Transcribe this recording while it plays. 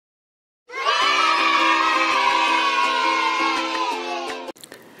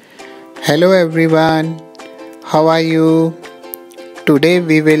Hello everyone, how are you? Today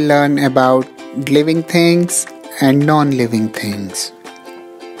we will learn about living things and non-living things.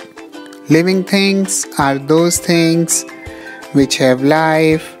 Living things are those things which have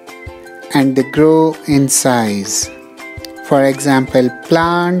life and they grow in size. For example,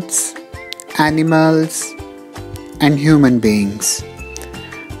 plants, animals, and human beings.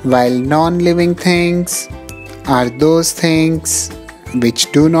 While non-living things are those things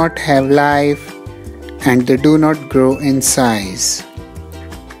which do not have life and they do not grow in size.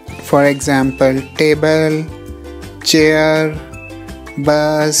 For example, table, chair,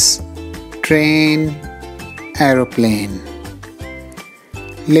 bus, train, aeroplane.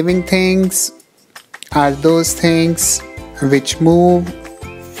 Living things are those things which move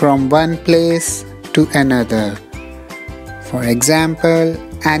from one place to another. For example,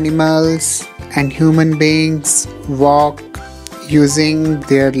 animals and human beings walk using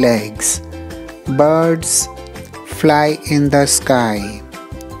their legs. Birds fly in the sky.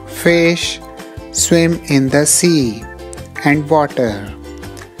 Fish swim in the sea and water.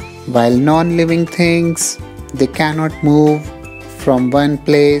 While non-living things, they cannot move from one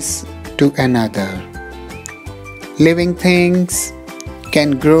place to another. Living things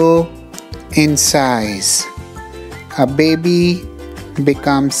can grow in size. A baby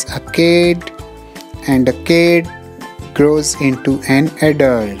becomes a kid and a kid grows into an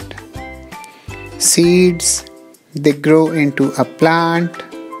adult. Seeds, they grow into a plant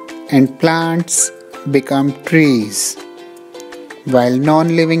and plants become trees. While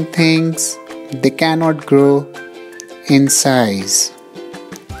non-living things, they cannot grow in size.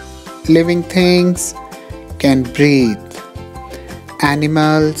 Living things can breathe.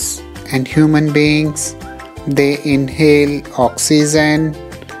 Animals and human beings, they inhale oxygen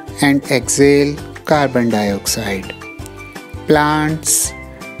and exhale carbon dioxide. Plants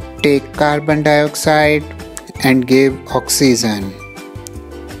take carbon dioxide and give oxygen.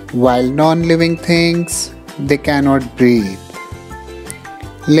 While non-living things, they cannot breathe.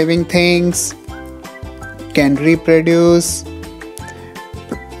 Living things can reproduce.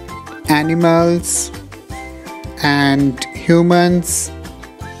 Animals and humans,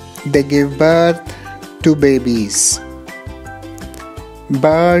 they give birth to babies.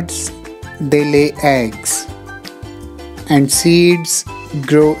 Birds, they lay eggs. And seeds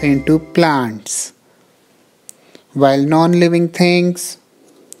grow into plants. While non-living things,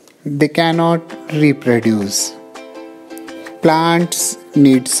 they cannot reproduce. Plants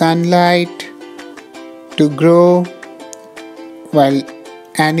need sunlight to grow, while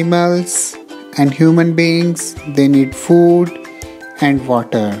animals and human beings, they need food and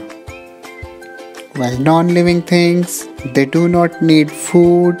water. While non-living things, they do not need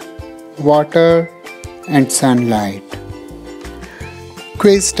food, water, and sunlight.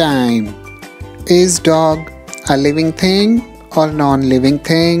 Quiz time. Is dog a living thing or non-living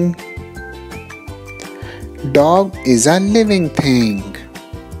thing? Dog is a living thing.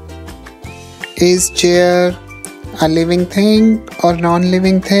 Is chair a living thing or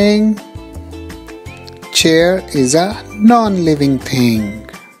non-living thing? Chair is a non-living thing.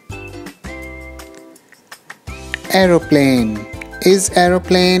 Aeroplane. Is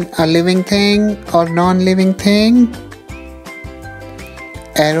aeroplane a living thing or non-living thing?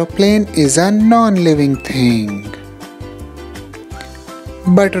 Aeroplane is a non-living thing.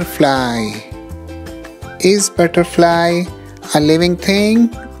 Butterfly. Is butterfly a living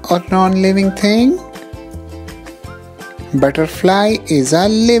thing or non-living thing? Butterfly is a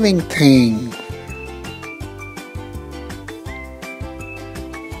living thing.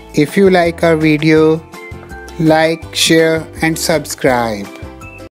 If you like our video, like, share and subscribe.